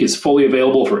technique is fully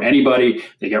available for anybody.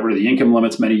 They got rid of the income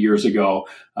limits many years ago.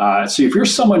 So if you're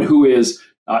someone who is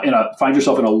find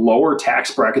yourself in a lower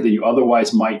tax bracket than you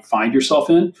otherwise might find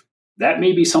yourself in, that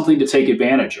may be something to take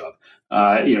advantage of.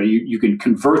 You can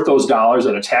convert those dollars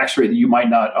at a tax rate that you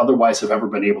might not otherwise have ever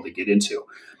been able to get into.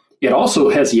 It also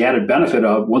has the added benefit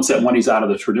of once that money's out of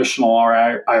the traditional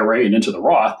IRA and into the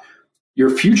Roth,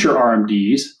 your future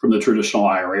RMDs from the traditional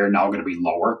IRA are now going to be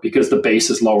lower because the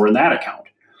base is lower in that account.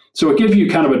 So it gives you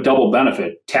kind of a double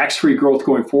benefit, tax-free growth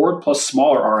going forward plus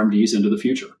smaller RMDs into the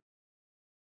future.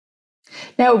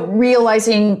 Now,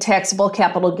 realizing taxable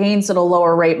capital gains at a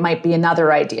lower rate might be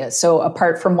another idea. So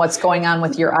apart from what's going on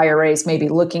with your IRAs, maybe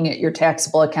looking at your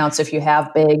taxable accounts, if you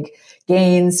have big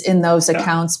gains in those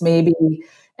accounts, maybe,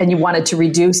 and you wanted to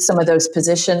reduce some of those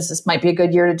positions, this might be a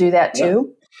good year to do that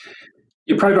too.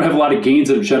 You probably don't have a lot of gains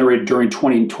that have generated during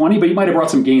 2020, but you might have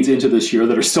brought some gains into this year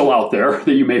that are still out there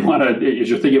that you may want to, as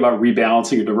you're thinking about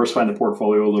rebalancing or diversifying the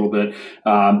portfolio a little bit.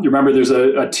 You remember there's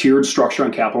a tiered structure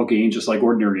on capital gains, just like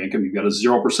ordinary income. You've got a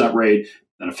 0% rate,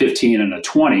 then a 15 and a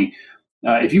 20.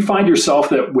 If you find yourself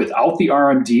that without the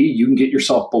RMD, you can get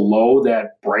yourself below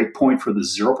that break point for the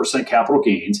 0% capital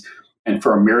gains. And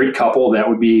for a married couple, that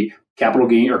would be capital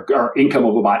gain or income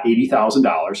of about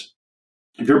 $80,000.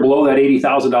 If you're below that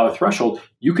 $80,000 threshold,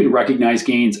 you can recognize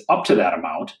gains up to that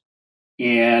amount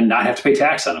and not have to pay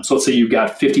tax on them. So let's say you've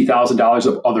got $50,000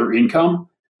 of other income.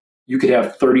 You could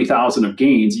have $30,000 of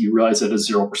gains you realize at a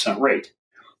 0% rate.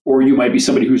 Or you might be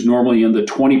somebody who's normally in the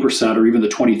 20% or even the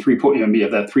 23%, you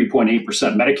have that 3.8%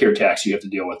 Medicare tax you have to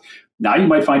deal with. Now you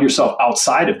might find yourself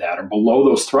outside of that or below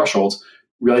those thresholds,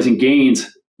 realizing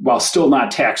gains, while still not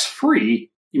tax-free,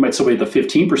 you might still be at the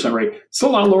 15% rate, still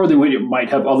a lot lower than what it might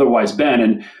have otherwise been.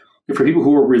 And for people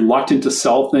who are reluctant to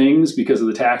sell things because of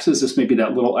the taxes, this may be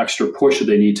that little extra push that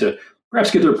they need to perhaps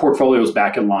get their portfolios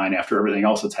back in line after everything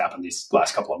else that's happened these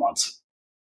last couple of months.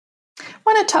 I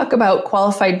want to talk about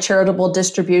qualified charitable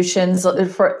distributions.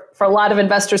 For a lot of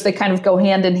investors, they kind of go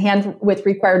hand in hand with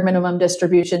required minimum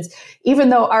distributions. Even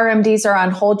though RMDs are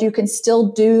on hold, you can still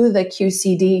do the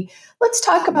QCD. Let's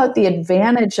talk about the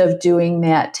advantage of doing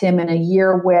that, Tim, in a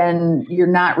year when you're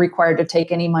not required to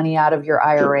take any money out of your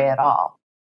IRA at all.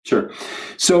 Sure.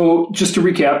 So just to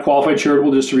recap, qualified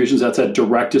charitable distributions, that's a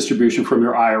direct distribution from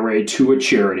your IRA to a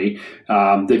charity.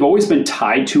 They've always been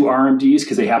tied to RMDs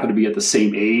because they happen to be at the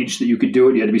same age that you could do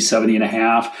it. You had to be 70 and a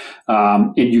half,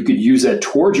 and you could use that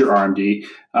towards your RMD.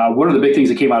 One of the big things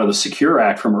that came out of the Secure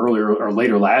Act from earlier or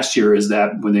later last year is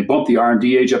that when they bumped the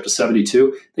RMD age up to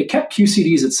 72, they kept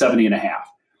QCDs at 70 and a half.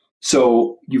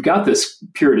 So you've got this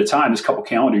period of time, this couple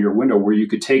calendar year window where you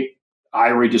could take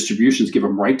IRA distributions, give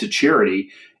them right to charity,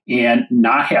 and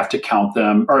not have to count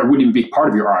them, or it wouldn't even be part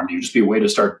of your RMD. It would just be a way to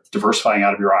start diversifying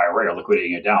out of your IRA or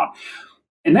liquidating it down.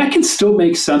 And that can still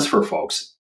make sense for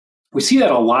folks. We see that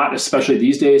a lot, especially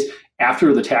these days,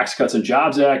 after the Tax Cuts and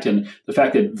Jobs Act and the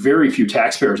fact that very few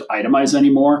taxpayers itemize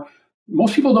anymore.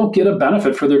 Most people don't get a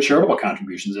benefit for their charitable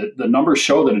contributions. The numbers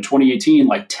show that in 2018,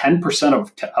 like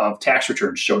 10% of tax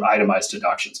returns showed itemized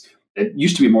deductions. It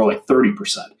used to be more like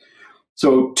 30%.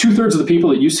 So 2/3 of the people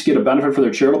that used to get a benefit for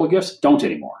their charitable gifts don't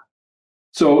anymore.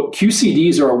 So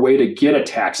QCDs are a way to get a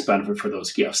tax benefit for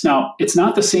those gifts. Now, it's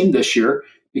not the same this year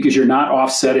because you're not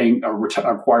offsetting a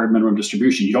required minimum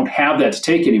distribution. You don't have that to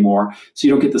take anymore, so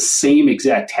you don't get the same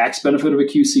exact tax benefit of a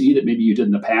QCD that maybe you did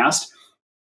in the past.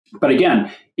 But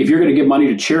again, if you're going to give money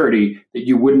to charity that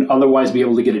you wouldn't otherwise be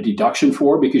able to get a deduction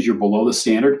for because you're below the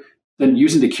standard, then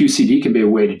using the QCD can be a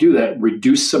way to do that,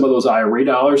 reduce some of those IRA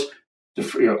dollars,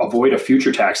 to avoid a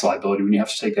future tax liability when you have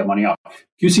to take that money out.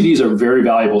 QCDs are very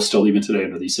valuable still even today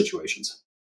under these situations.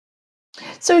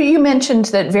 So you mentioned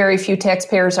that very few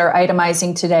taxpayers are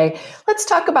itemizing today. Let's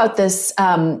talk about this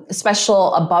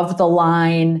special above the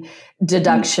line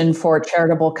deduction for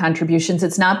charitable contributions.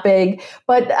 It's not big,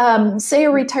 but say a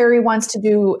retiree wants to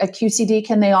do a QCD,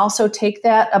 can they also take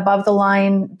that above the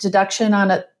line deduction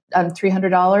on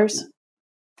 $300?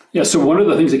 Yeah, so one of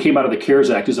the things that came out of the CARES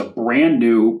Act is a brand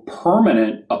new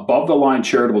permanent above-the-line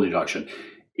charitable deduction.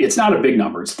 It's not a big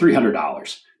number. It's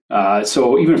 $300.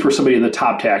 So even for somebody in the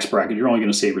top tax bracket, you're only going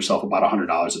to save yourself about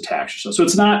 $100 of tax or so. So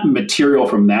it's not material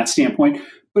from that standpoint,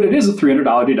 but it is a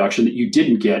 $300 deduction that you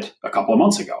didn't get a couple of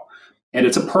months ago. And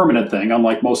it's a permanent thing,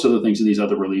 unlike most of the things in these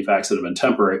other relief acts that have been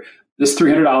temporary. This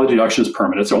 $300 deduction is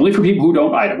permanent. It's only for people who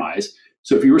don't itemize.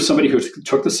 So if you were somebody who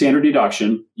took the standard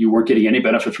deduction, you weren't getting any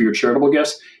benefit for your charitable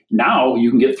gifts, now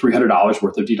you can get $300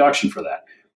 worth of deduction for that.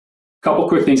 A couple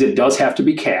quick things. It does have to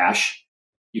be cash.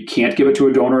 You can't give it to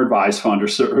a donor advised fund or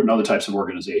certain other types of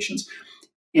organizations.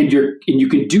 And you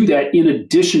can do that in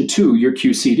addition to your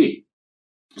QCD.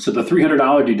 So the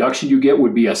 $300 deduction you get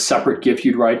would be a separate gift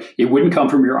you'd write. It wouldn't come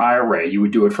from your IRA. You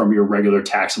would do it from your regular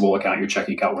taxable account, your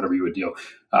checking account, whatever you would do.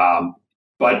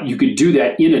 But you could do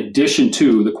that in addition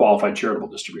to the qualified charitable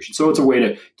distribution. So it's a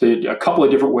way to a couple of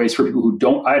different ways for people who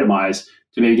don't itemize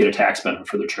to maybe get a tax benefit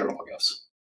for their charitable gifts.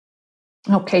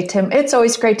 Okay, Tim, it's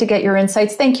always great to get your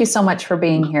insights. Thank you so much for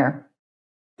being here.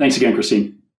 Thanks again,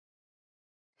 Christine.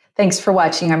 Thanks for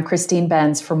watching. I'm Christine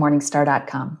Benz for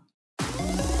Morningstar.com.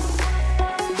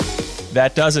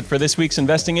 That does it for this week's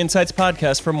Investing Insights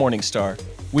podcast from Morningstar.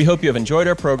 We hope you have enjoyed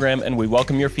our program and we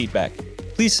welcome your feedback.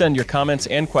 Please send your comments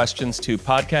and questions to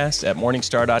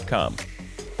podcast@morningstar.com.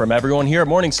 From everyone here at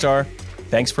Morningstar,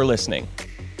 thanks for listening.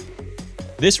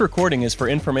 This recording is for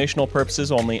informational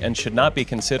purposes only and should not be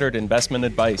considered investment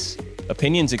advice.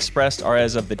 Opinions expressed are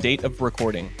as of the date of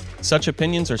recording. Such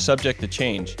opinions are subject to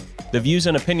change. The views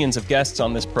and opinions of guests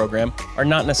on this program are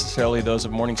not necessarily those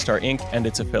of Morningstar Inc. and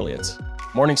its affiliates.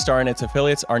 Morningstar and its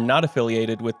affiliates are not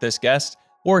affiliated with this guest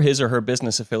or his or her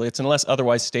business affiliates unless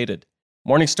otherwise stated.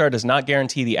 Morningstar does not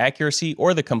guarantee the accuracy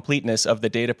or the completeness of the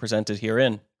data presented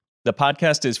herein. The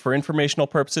podcast is for informational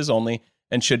purposes only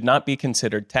and should not be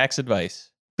considered tax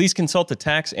advice. Please consult a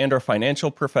tax and/or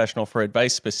financial professional for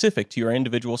advice specific to your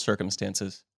individual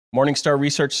circumstances. Morningstar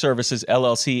Research Services,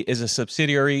 LLC is a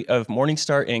subsidiary of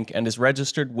Morningstar Inc. and is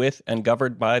registered with and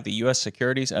governed by the U.S.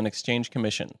 Securities and Exchange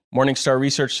Commission. Morningstar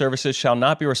Research Services shall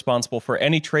not be responsible for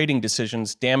any trading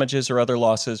decisions, damages, or other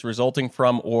losses resulting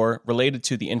from or related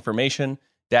to the information,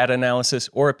 data analysis,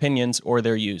 or opinions or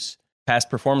their use. Past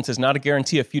performance is not a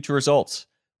guarantee of future results.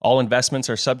 All investments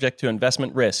are subject to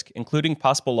investment risk, including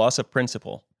possible loss of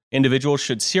principal. Individuals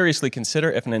should seriously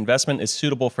consider if an investment is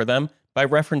suitable for them by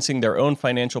referencing their own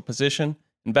financial position,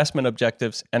 investment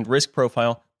objectives, and risk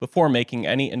profile before making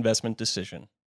any investment decision.